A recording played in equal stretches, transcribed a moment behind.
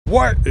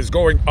What is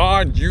going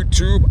on,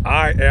 YouTube?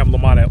 I am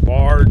Lamont at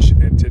large,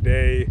 and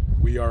today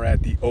we are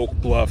at the Oak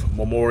Bluff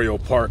Memorial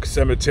Park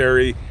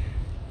Cemetery.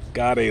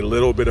 Got a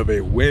little bit of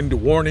a wind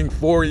warning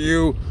for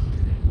you.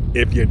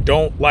 If you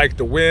don't like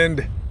the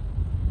wind,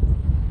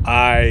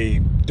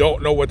 I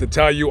don't know what to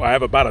tell you. I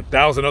have about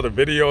 1,000 other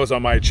videos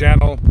on my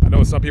channel. I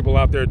know some people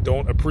out there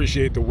don't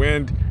appreciate the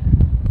wind.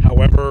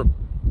 However,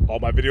 all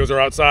my videos are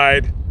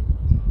outside,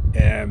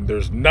 and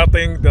there's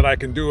nothing that I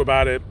can do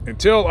about it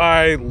until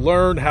I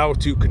learn how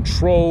to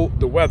control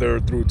the weather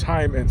through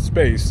time and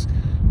space,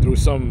 through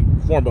some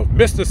form of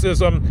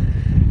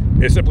mysticism.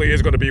 It simply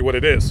is going to be what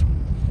it is.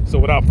 So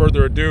without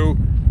further ado,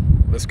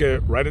 let's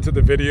get right into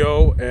the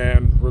video,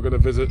 and we're going to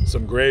visit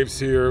some graves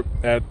here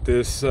at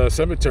this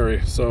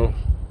cemetery. So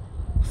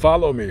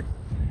follow me.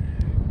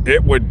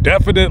 It would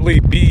definitely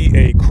be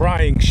a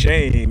crying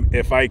shame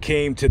if I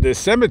came to this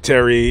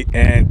cemetery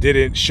and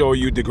didn't show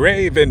you the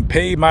grave and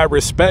pay my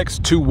respects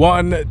to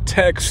one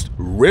Tex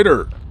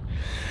Ritter.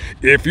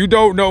 If you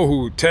don't know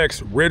who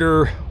Tex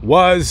Ritter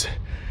was,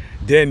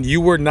 then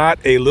you were not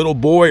a little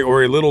boy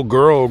or a little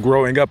girl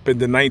growing up in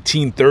the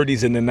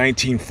 1930s and the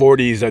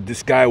 1940s.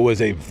 This guy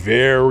was a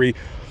very,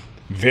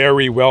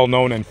 very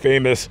well-known and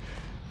famous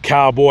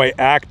cowboy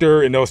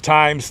actor in those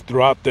times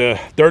throughout the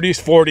 30s,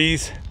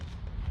 40s,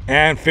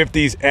 and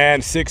 50s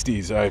and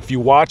 60s. If you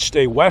watched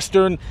a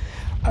Western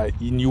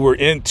and you were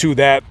into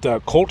that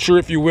culture,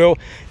 if you will,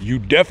 you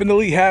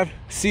definitely have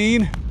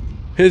seen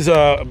his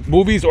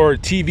movies or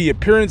TV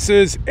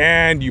appearances,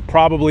 and you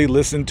probably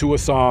listened to a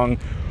song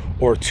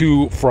or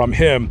two from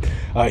him.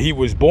 He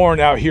was born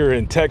out here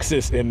in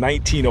Texas in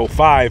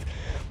 1905.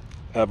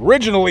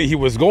 Originally, he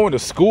was going to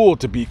school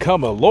to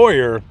become a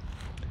lawyer,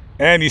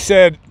 and he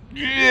said,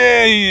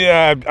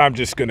 yeah, I'm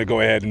just gonna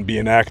go ahead and be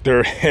an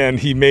actor. And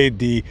he made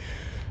the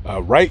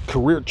right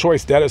career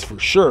choice, that is for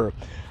sure.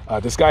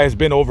 This guy has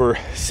been over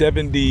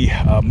 70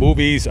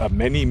 movies,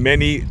 many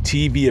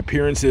TV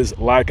appearances,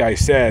 like I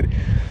said.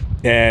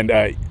 And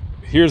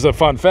here's a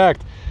fun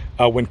fact.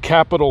 When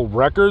Capitol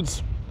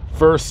Records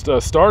first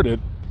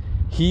started,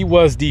 he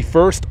was the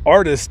first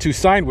artist to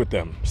sign with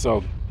them.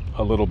 So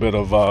a little bit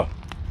of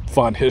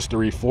fun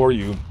history for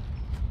you.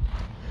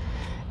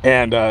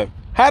 And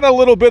had a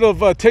little bit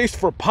of a taste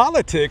for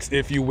politics,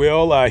 if you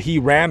will. He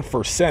ran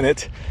for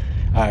Senate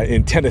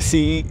in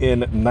Tennessee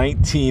in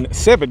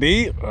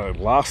 1970,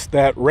 lost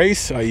that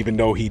race, even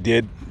though he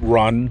did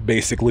run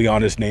basically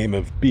on his name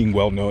of being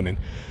well known and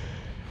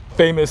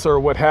famous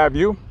or what have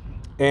you.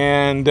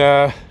 And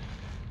that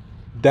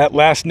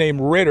last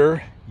name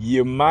Ritter,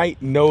 you might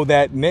know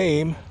that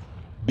name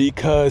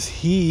because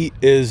he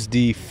is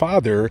the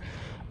father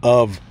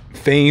of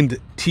famed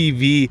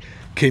TV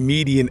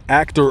comedian,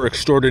 actor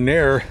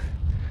extraordinaire.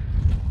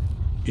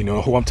 You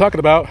know who I'm talking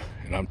about,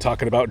 and I'm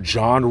talking about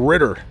John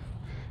Ritter.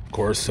 Of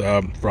course,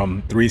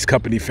 from Three's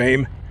Company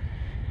fame.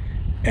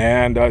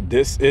 And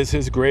this is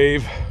his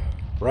grave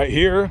right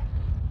here.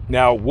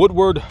 Now,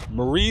 Woodward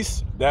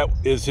Maurice, that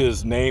is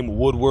his name,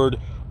 Woodward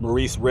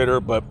Maurice Ritter,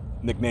 but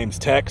nickname's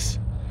Tex.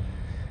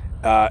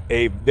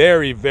 A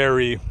very,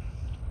 very,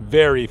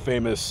 very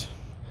famous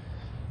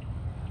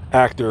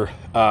actor.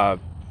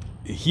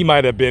 He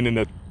might have been in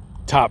the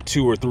top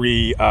 2 or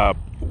 3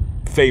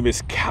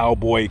 famous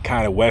cowboy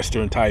kind of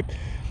Western type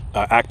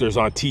actors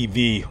on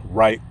TV,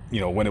 right,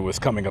 when it was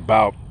coming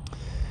about.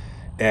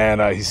 And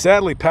he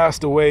sadly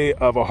passed away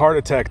of a heart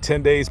attack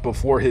 10 days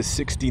before his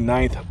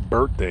 69th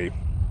birthday.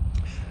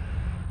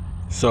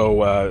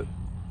 So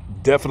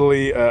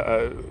definitely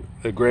a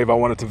grave I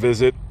wanted to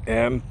visit.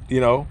 And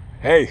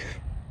hey, I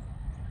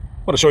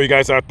want to show you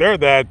guys out there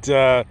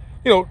that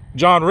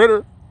John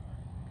Ritter,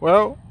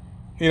 well,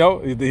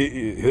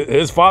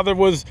 his father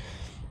was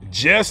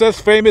just as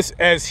famous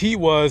as he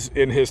was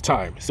in his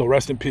time. So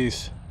rest in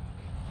peace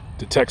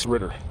to Tex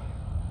Ritter.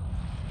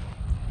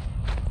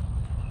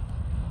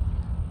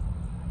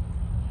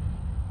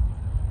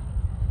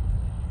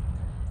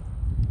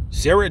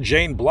 Sarah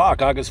Jane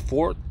Block, August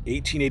 4th,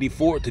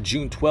 1884 to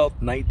June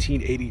 12th,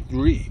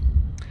 1983.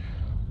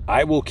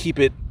 I will keep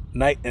it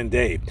night and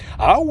day.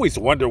 I always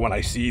wonder when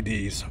I see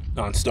these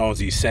on stones,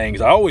 these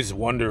sayings, I always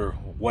wonder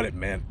what it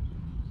meant.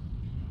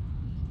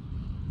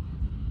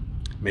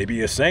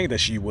 Maybe a saying that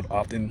she would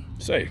often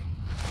say.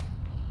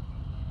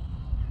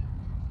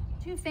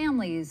 2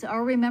 families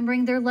are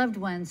remembering their loved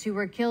ones who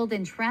were killed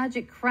in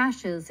tragic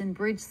crashes in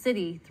Bridge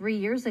City 3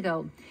 years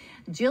ago.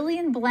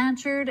 Jillian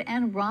Blanchard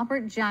and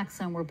Robert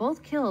Jackson were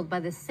both killed by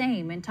the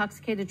same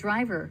intoxicated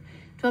driver.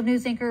 12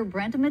 News anchor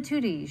Brenda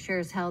Matuidi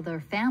shares how their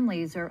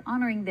families are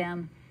honoring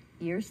them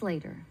years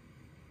later.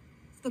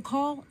 The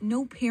call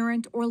no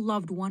parent or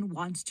loved one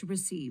wants to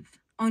receive.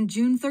 On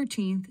June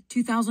 13th,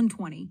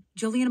 2020,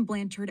 Jillian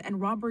Blanchard and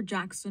Robert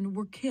Jackson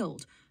were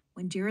killed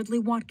when Jared Lee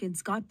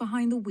Watkins got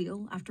behind the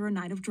wheel after a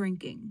night of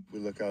drinking. We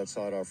look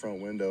outside our front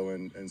window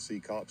and see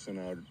cops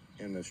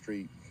in the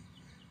street.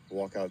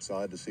 Walk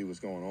outside to see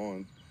what's going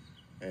on,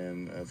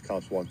 and the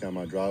cops walked down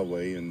my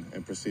driveway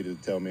and proceeded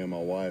to tell me and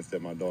my wife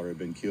that my daughter had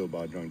been killed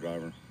by a drunk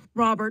driver.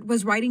 Robert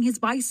was riding his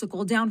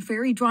bicycle down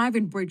Ferry Drive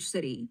in Bridge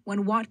City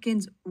when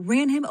Watkins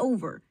ran him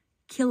over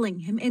killing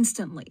him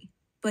instantly.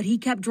 But he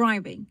kept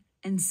driving,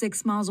 and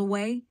 6 miles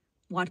away,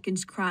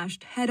 Watkins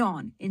crashed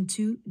head-on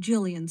into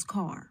Jillian's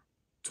car.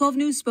 12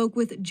 News spoke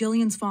with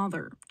Jillian's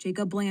father,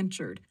 Jacob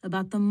Blanchard,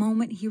 about the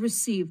moment he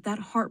received that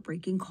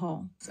heartbreaking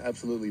call. It's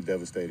absolutely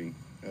devastating.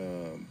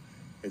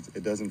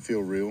 It doesn't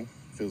feel real. It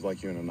feels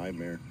like you're in a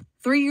nightmare.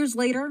 3 years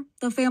later,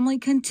 the family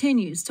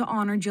continues to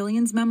honor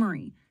Jillian's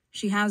memory.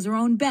 She has her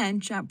own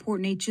bench at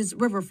Port Neches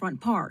Riverfront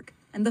Park,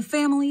 and the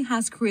family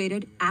has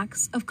created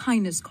acts of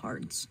kindness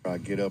cards. I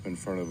get up in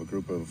front of a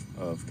group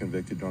of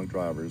convicted drunk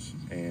drivers,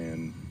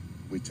 and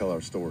we tell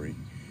our story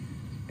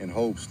in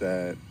hopes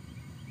that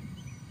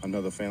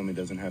another family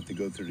doesn't have to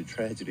go through the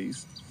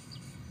tragedies,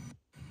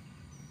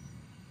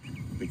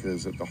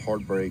 because the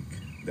heartbreak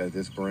that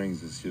this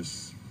brings is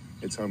just,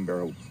 it's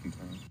unbearable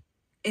sometimes.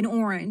 In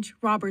Orange,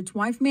 Robert's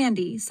wife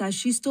Mandy says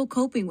she's still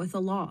coping with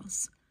the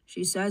loss.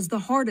 She says the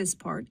hardest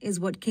part is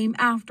what came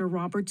after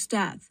Robert's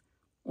death,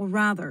 or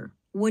rather,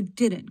 what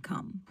didn't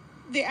come.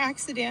 The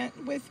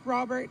accident with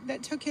Robert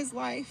that took his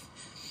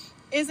life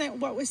isn't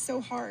what was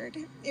so hard.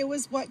 It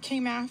was what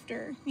came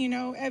after,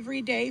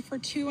 every day for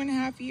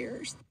 2.5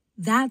 years.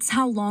 That's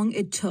how long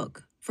it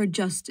took for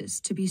justice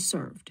to be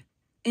served.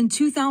 In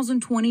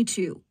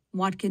 2022,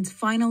 Watkins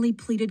finally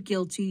pleaded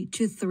guilty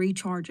to 3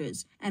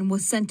 charges and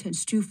was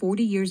sentenced to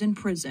 40 years in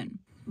prison.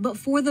 But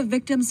for the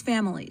victims'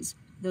 families,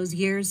 those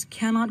years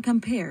cannot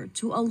compare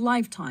to a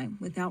lifetime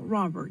without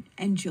Robert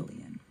and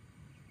Jillian.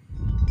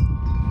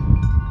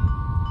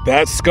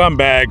 That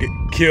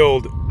scumbag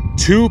killed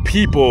 2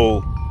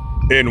 people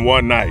in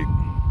one night.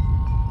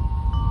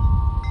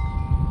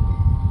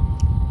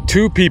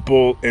 2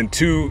 people in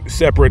 2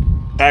 separate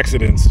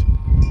accidents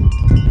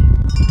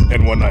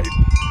in one night.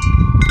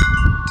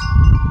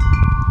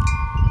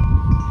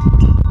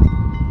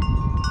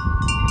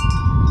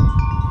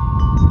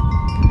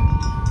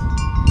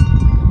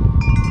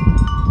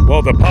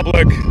 Well, the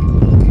public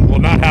will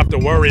not have to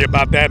worry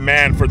about that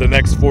man for the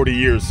next 40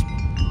 years.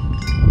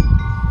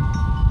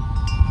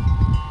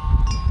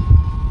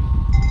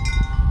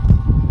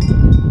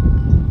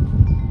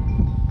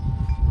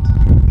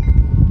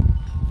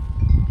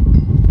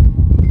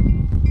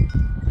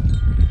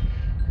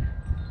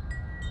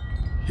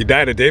 He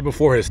died a day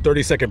before his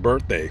 32nd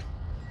birthday.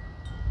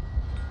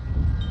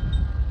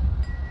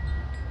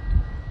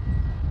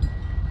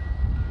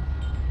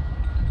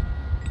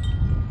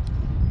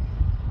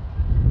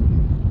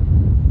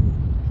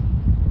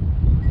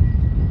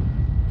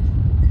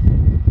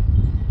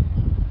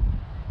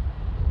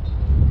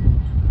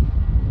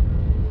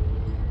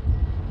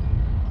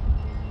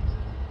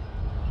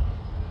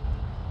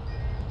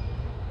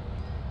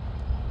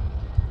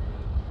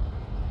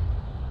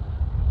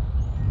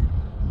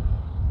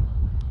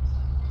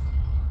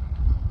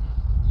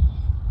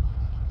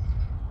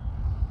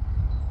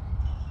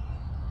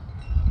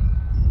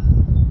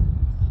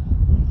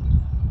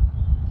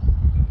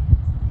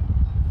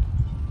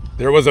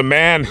 There was a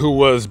man who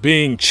was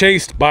being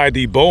chased by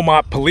the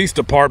Beaumont Police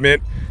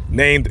Department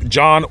named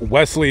John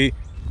Wesley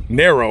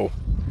Narrow,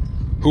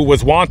 who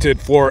was wanted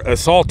for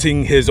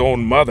assaulting his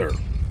own mother.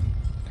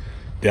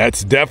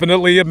 That's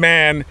definitely a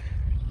man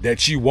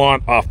that you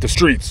want off the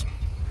streets.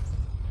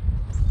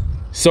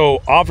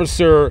 So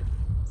Officer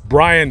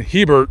Brian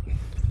Hebert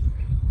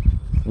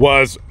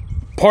was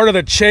part of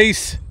the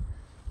chase,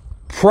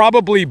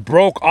 probably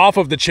broke off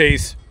of the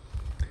chase,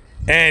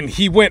 and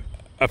he went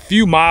a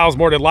few miles,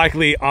 more than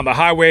likely, on the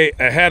highway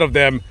ahead of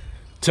them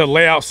to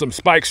lay out some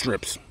spike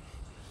strips.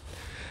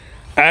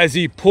 As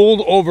he pulled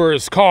over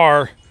his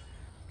car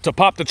to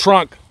pop the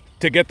trunk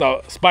to get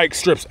the spike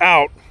strips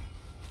out,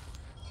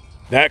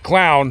 that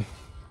clown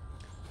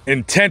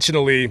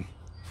intentionally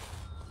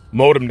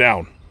mowed him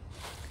down.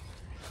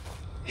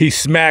 He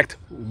smacked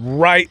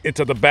right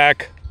into the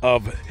back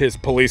of his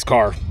police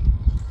car.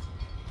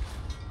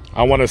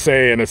 I want to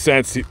say, in a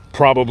sense, he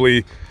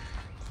probably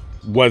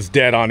was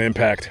dead on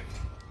impact.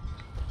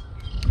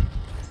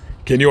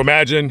 Can you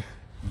imagine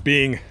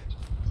being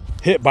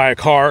hit by a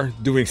car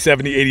doing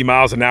 70, 80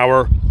 miles an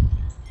hour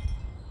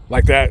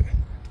like that?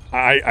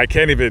 I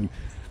can't even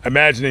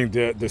imagining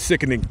the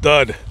sickening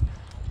thud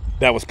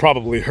that was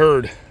probably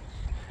heard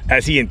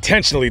as he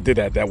intentionally did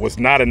that. That was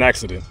not an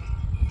accident.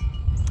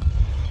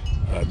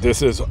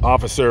 This is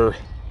Officer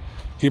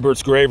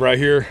Hebert's grave right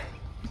here.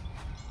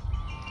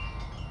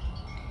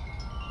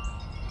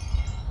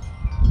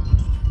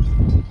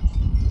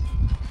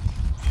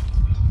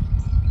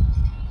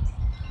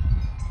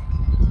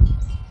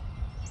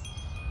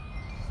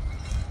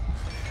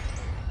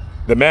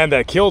 The man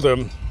that killed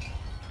him,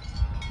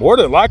 more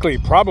than likely,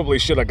 probably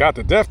should have got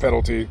the death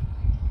penalty,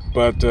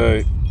 but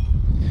I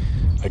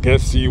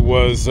guess he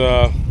was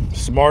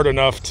smart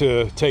enough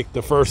to take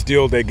the first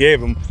deal they gave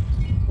him,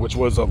 which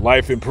was a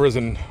life in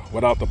prison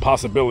without the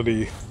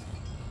possibility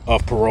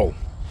of parole.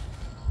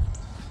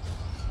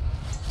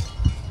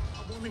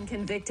 woman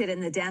convicted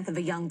in the death of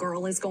a young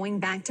girl is going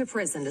back to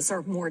prison to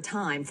serve more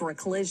time for a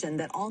collision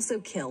that also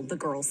killed the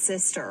girl's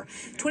sister.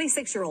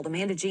 26-year-old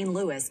Amanda Jean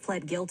Lewis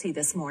pled guilty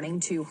this morning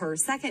to her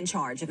second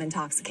charge of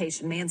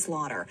intoxication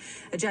manslaughter.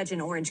 A judge in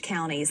Orange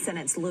County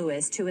sentenced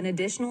Lewis to an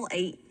additional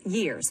 8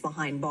 years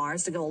behind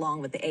bars to go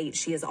along with the 8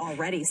 she is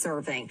already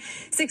serving.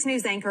 6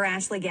 News anchor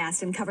Ashley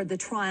Gaston covered the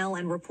trial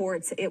and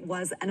reports it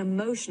was an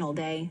emotional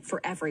day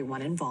for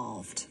everyone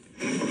involved.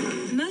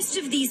 Most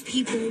of these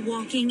people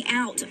walking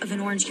out of an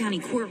Orange County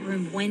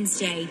courtroom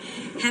Wednesday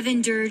have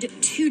endured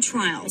 2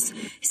 trials,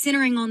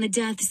 centering on the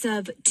deaths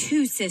of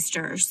 2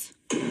 sisters.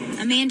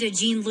 Amanda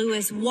Jean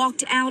Lewis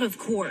walked out of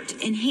court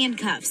in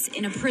handcuffs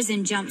in a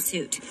prison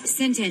jumpsuit,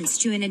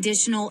 sentenced to an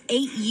additional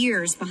 8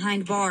 years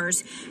behind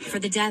bars for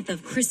the death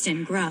of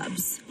Kristen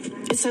Grubbs.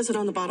 It says it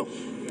on the bottle.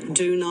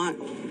 Do not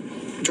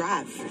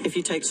drive if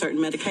you take certain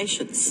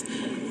medications.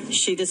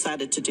 She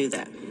decided to do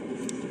that.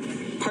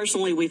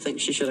 Personally, we think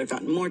she should have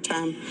gotten more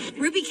time.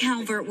 Ruby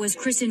Calvert was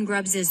Kristen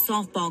Grubbs'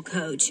 softball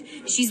coach.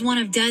 She's one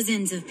of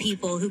dozens of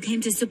people who came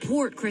to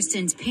support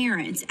Kristen's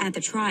parents at the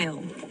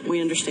trial.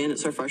 We understand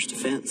it's her first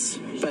offense,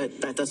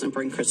 but that doesn't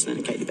bring Kristen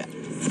and Katie back.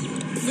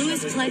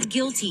 Lewis pled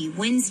guilty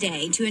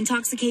Wednesday to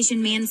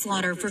intoxication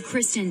manslaughter for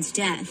Kristen's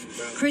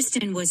death.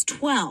 Kristen was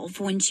 12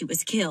 when she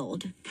was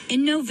killed.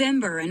 In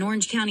November, an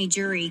Orange County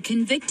jury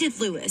convicted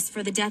Lewis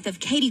for the death of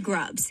Katie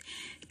Grubbs.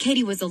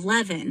 Katie was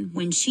 11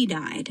 when she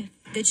died.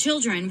 The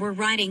children were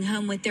riding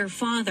home with their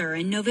father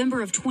in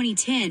November of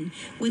 2010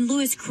 when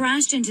Lewis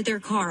crashed into their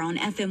car on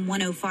FM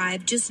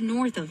 105 just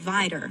north of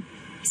Vidor.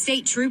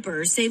 State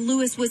troopers say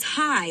Lewis was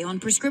high on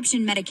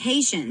prescription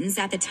medications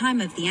at the time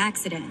of the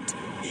accident.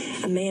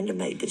 Amanda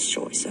made this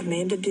choice.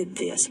 Amanda did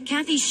this.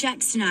 Kathy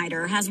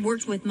Scheck-Snyder has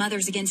worked with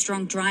Mothers Against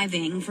Drunk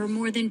Driving for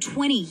more than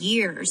 20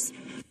 years.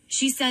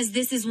 She says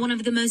this is one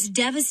of the most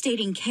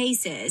devastating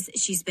cases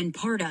she's been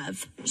part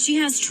of. She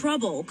has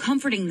trouble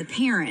comforting the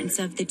parents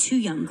of the 2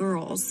 young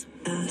girls.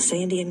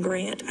 Sandy and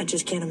Grant, I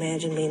just can't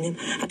imagine being them.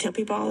 I tell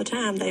people all the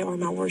time they are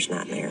my worst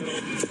nightmare.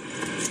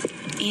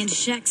 And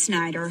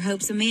Scheck-Snyder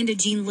hopes Amanda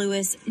Jean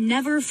Lewis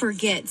never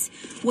forgets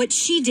what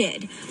she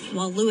did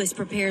while Lewis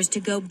prepares to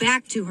go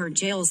back to her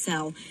jail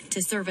cell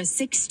to serve a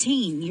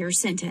 16-year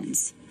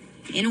sentence.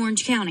 In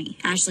Orange County,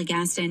 Ashley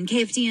Gaston,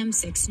 KFDM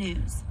 6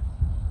 News.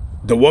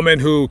 The woman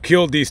who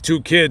killed these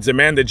 2 kids,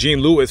 Amanda Jean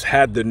Lewis,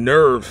 had the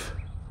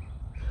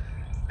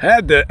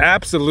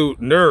absolute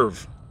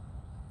nerve.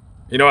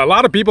 You know, a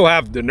lot of people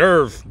have the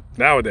nerve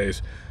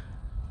nowadays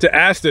to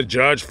ask the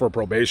judge for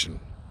probation.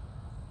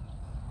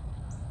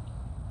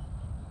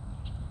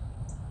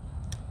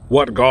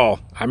 What gall?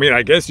 I mean,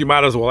 I guess you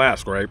might as well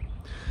ask, right?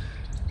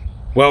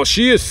 Well,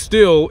 she is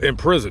still in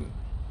prison.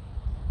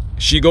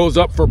 She goes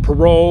up for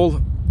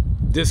parole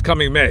this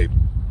coming May.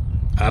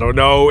 I don't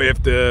know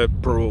if the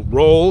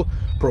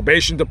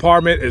probation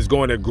department is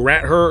going to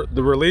grant her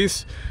the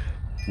release.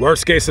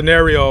 Worst case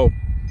scenario,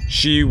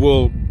 she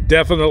will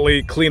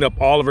definitely clean up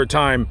all of her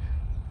time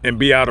and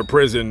be out of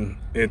prison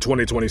in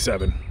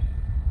 2027.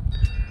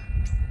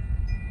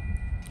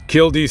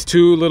 Killed these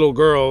 2 little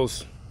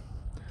girls,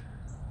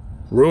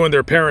 ruined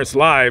their parents'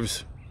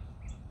 lives,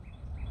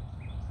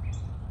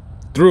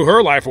 threw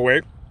her life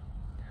away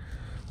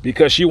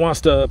because she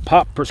wants to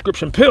pop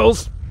prescription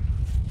pills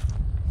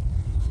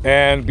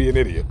and be an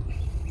idiot.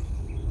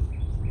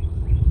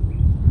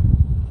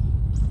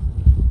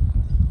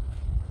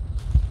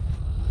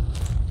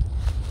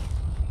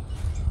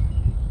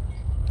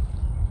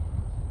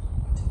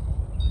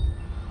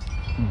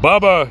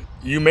 Bubba,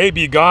 you may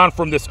be gone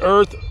from this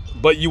earth,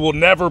 but you will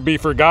never be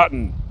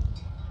forgotten.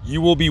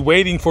 You will be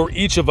waiting for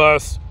each of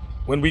us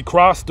when we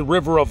cross the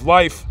river of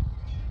life,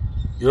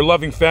 your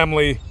loving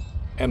family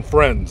and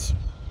friends.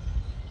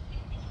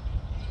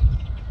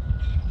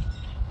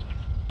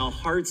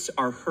 Hearts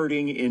are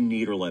hurting in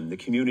Nederland. The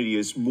community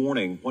is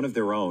mourning one of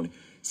their own.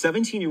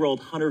 17-year-old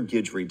Hunter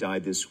Guidry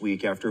died this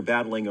week after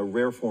battling a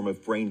rare form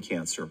of brain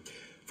cancer.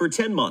 For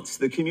 10 months,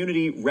 the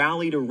community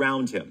rallied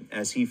around him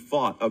as he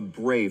fought a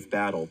brave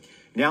battle.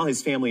 Now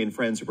his family and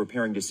friends are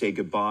preparing to say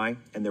goodbye,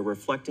 and they're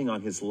reflecting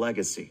on his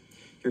legacy.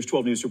 Here's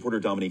 12 News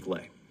reporter Dominique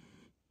Lay.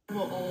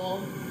 We'll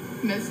all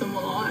miss him a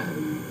lot.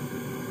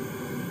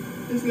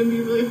 It's going to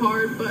be really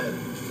hard, but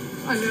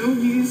I know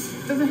he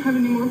doesn't have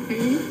any more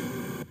pain.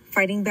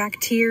 Fighting back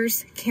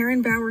tears,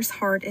 Karen Bauer's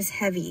heart is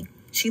heavy.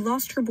 She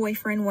lost her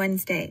boyfriend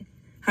Wednesday.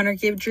 Hunter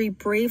Guidry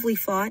bravely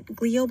fought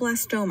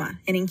glioblastoma,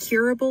 an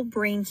incurable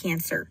brain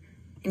cancer,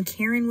 and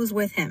Karen was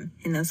with him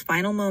in those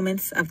final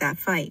moments of that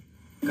fight.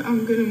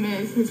 I'm going to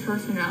miss his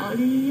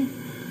personality.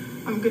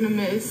 I'm going to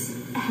miss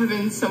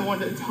having someone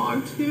to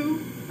talk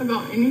to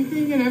about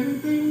anything and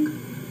everything.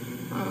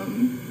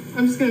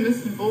 I'm just going to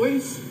miss his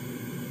voice.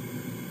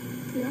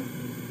 Yeah.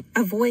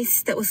 A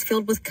voice that was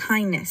filled with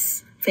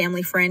kindness.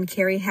 Family friend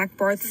Carrie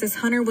Hackbarth says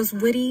Hunter was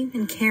witty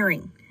and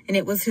caring, and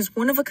it was his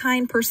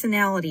one-of-a-kind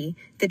personality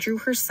that drew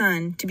her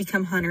son to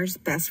become Hunter's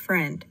best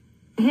friend.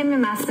 Him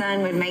and my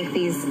son would make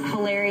these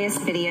hilarious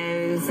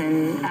videos,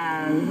 and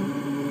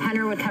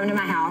Hunter would come to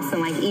my house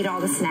and eat all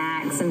the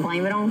snacks and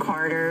blame it on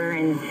Carter,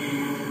 and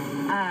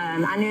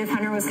I knew if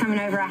Hunter was coming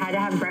over, I had to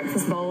have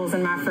breakfast bowls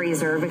in my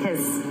freezer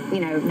because,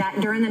 that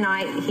during the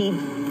night, he'd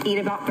eat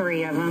about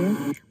 3 of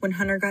them. When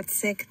Hunter got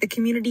sick, the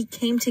community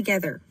came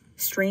together,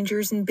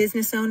 strangers and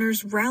business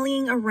owners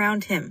rallying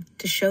around him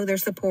to show their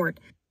support.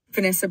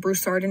 Vanessa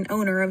Broussard, an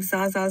owner of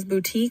Zaza's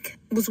Boutique,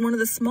 was one of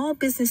the small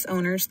business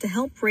owners to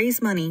help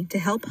raise money to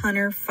help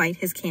Hunter fight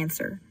his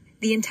cancer.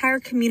 The entire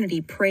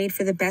community prayed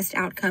for the best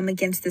outcome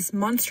against this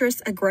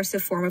monstrous,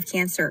 aggressive form of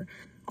cancer.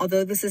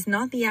 Although this is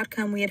not the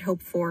outcome we had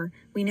hoped for,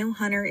 we know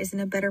Hunter is in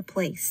a better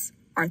place.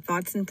 Our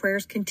thoughts and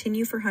prayers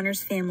continue for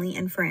Hunter's family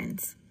and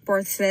friends.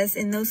 Barth says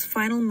in those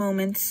final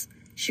moments,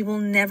 she will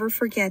never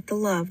forget the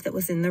love that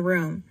was in the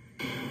room.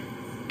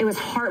 It was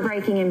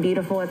heartbreaking and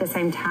beautiful at the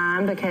same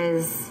time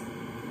because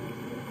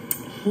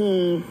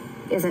he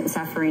isn't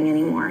suffering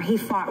anymore. He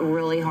fought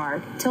really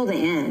hard till the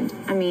end.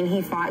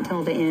 He fought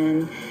till the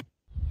end.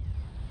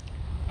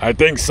 I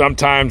think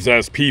sometimes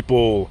as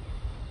people,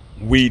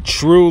 we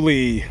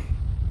truly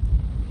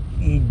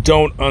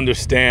don't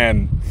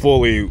understand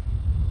fully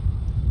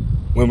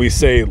when we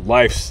say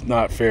life's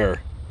not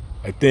fair.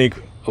 I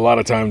think a lot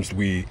of times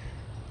we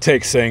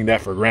take saying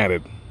that for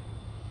granted.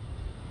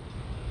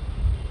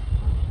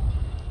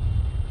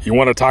 You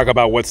want to talk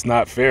about what's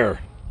not fair?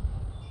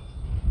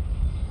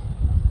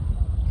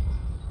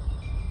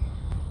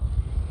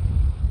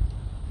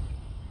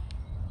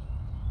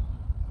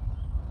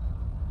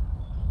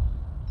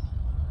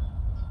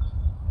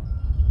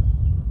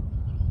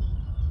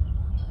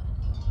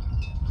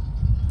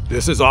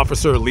 This is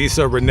Officer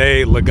Lisa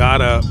Renee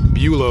Legata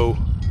Bulow,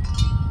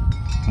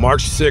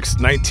 March 6,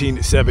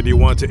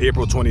 1971 to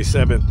April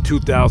 27,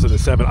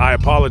 2007. I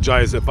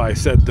apologize if I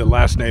said the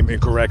last name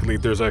incorrectly.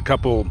 There's a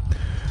couple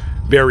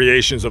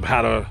variations of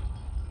how to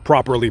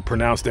properly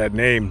pronounce that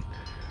name.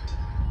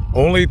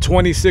 Only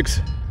 26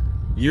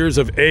 years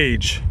of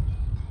age.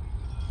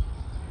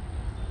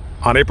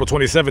 On April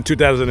 27,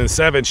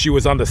 2007, she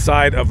was on the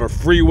side of a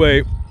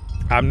freeway.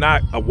 I'm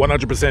not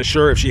 100%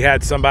 sure if she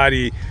had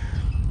somebody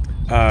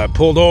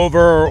pulled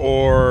over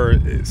or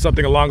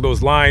something along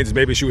those lines.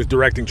 Maybe she was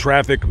directing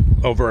traffic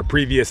over a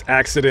previous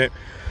accident,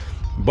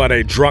 but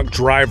a drunk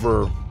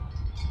driver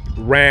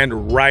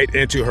ran right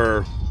into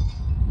her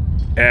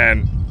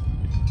and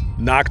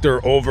knocked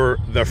her over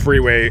the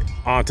freeway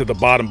onto the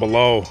bottom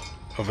below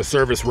of a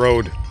service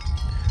road.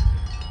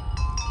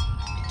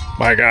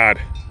 My God.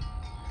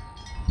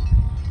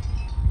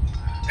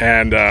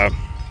 And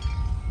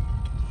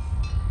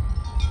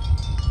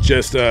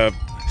just a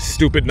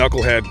stupid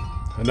knucklehead.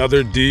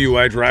 Another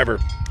DUI driver.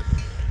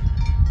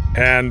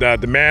 And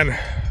the man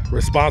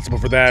responsible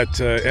for that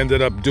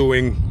ended up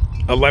doing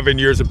 11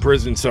 years in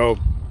prison, so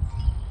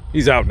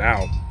he's out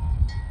now.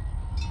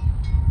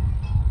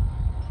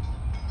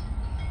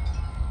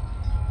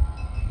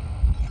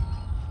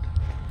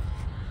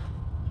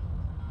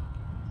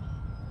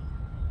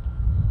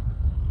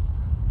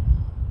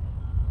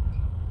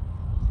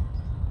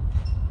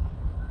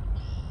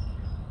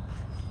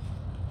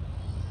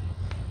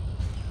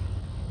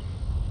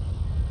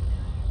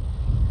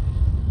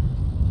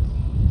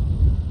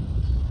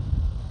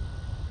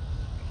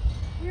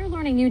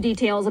 Learning new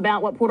details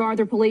about what Port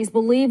Arthur police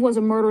believe was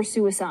a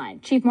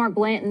murder-suicide. Chief Mark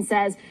Blanton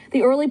says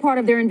the early part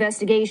of their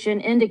investigation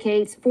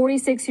indicates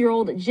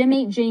 46-year-old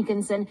Jimmy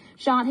Jenkinson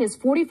shot his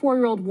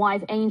 44-year-old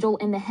wife, Angel,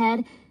 in the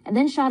head and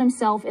then shot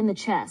himself in the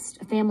chest.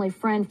 A family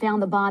friend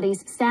found the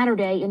bodies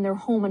Saturday in their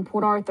home in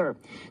Port Arthur.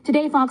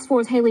 Today, Fox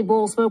 4's Haley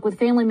Bull spoke with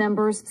family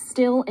members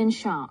still in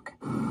shock.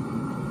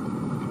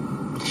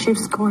 She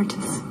was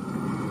gorgeous.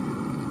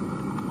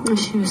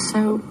 She was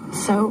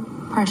so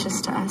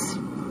precious to us.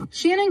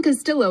 Shannon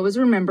Castillo is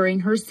remembering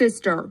her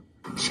sister.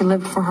 She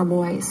lived for her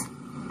boys.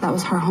 That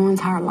was her whole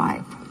entire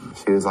life.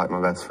 She was like my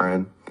best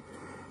friend.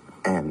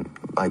 And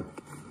I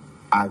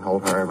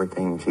told her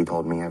everything. She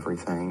told me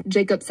everything.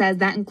 Jacob says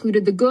that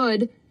included the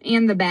good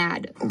and the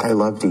bad. They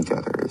loved each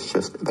other. It's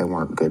just they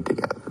weren't good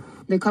together.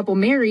 The couple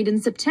married in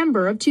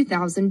September of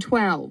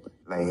 2012.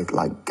 They had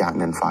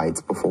gotten in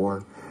fights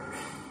before.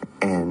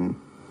 And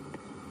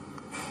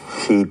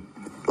she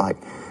they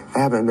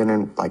haven't been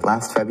in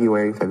last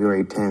February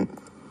 10th.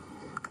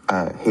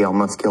 He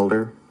almost killed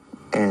her,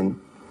 and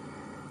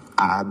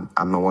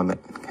I'm the one that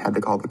had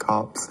to call the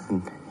cops.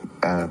 And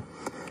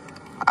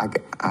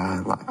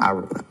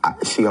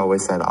she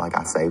always said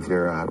I saved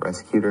her, I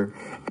rescued her,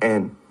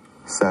 and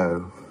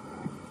so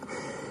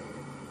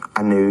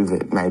I knew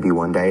that maybe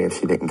one day if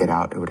she didn't get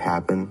out, it would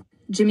happen.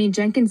 Jimmy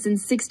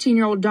Jenkinson's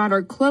 16-year-old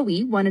daughter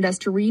Chloe wanted us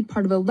to read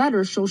part of a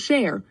letter she'll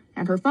share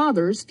at her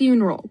father's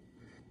funeral.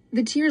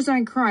 The tears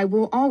I cry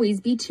will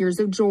always be tears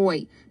of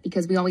joy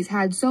because we always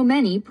had so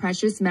many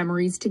precious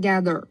memories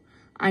together.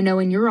 I know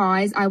in your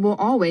eyes I will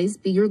always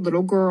be your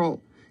little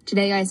girl.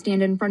 Today I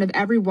stand in front of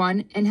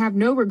everyone and have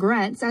no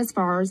regrets as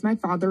far as my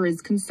father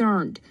is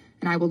concerned,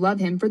 and I will love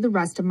him for the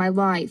rest of my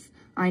life.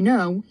 I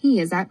know he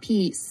is at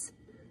peace.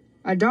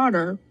 A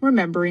daughter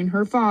remembering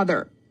her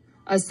father.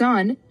 A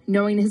son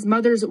knowing his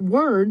mother's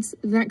words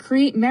that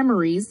create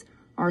memories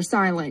are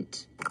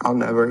silent. I'll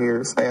never hear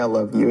her say I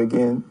love you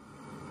again.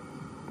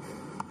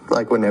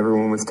 like when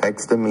everyone was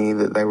texting me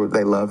that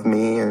they love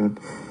me, and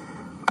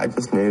I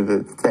just knew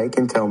that they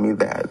can tell me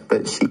that,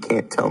 but she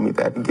can't tell me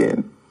that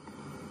again.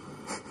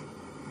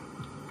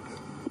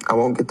 I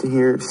won't get to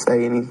hear her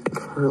say anything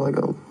for like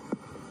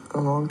a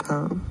long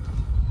time.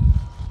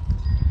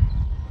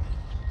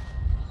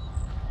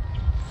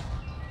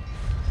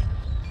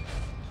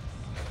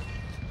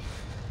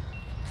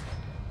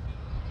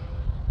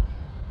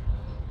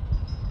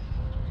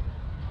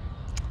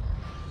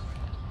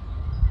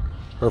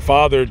 Her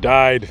father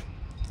died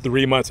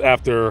 3 months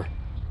after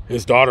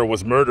his daughter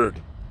was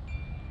murdered.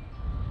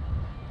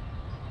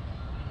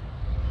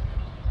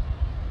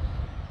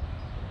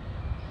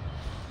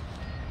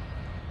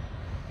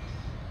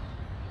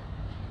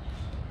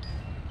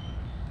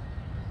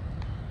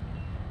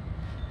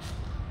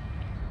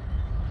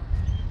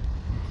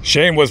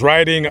 Shane was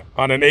riding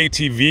on an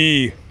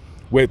ATV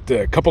with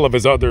a couple of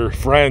his other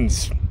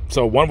friends.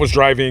 So one was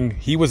driving,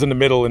 he was in the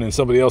middle, and then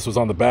somebody else was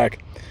on the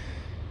back.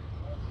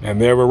 And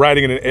they were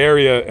riding in an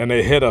area and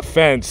they hit a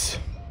fence,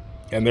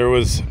 and there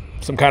was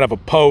some kind of a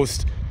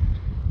post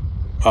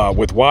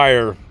with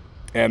wire,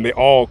 and they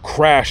all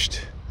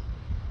crashed,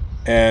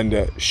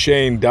 and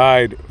Shane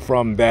died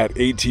from that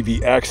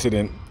ATV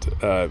accident,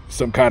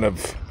 some kind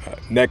of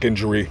neck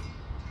injury.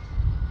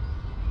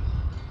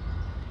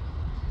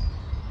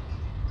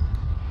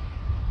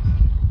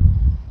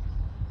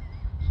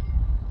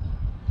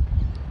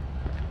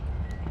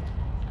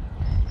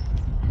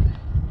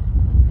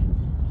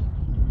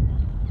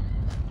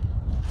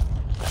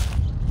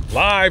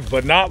 Live,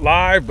 but not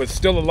live, but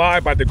still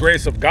alive by the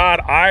grace of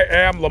God. I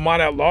am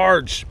Lamont at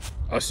Large.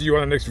 I'll see you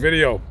on the next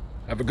video.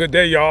 Have a good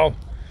day, y'all.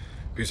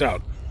 Peace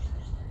out.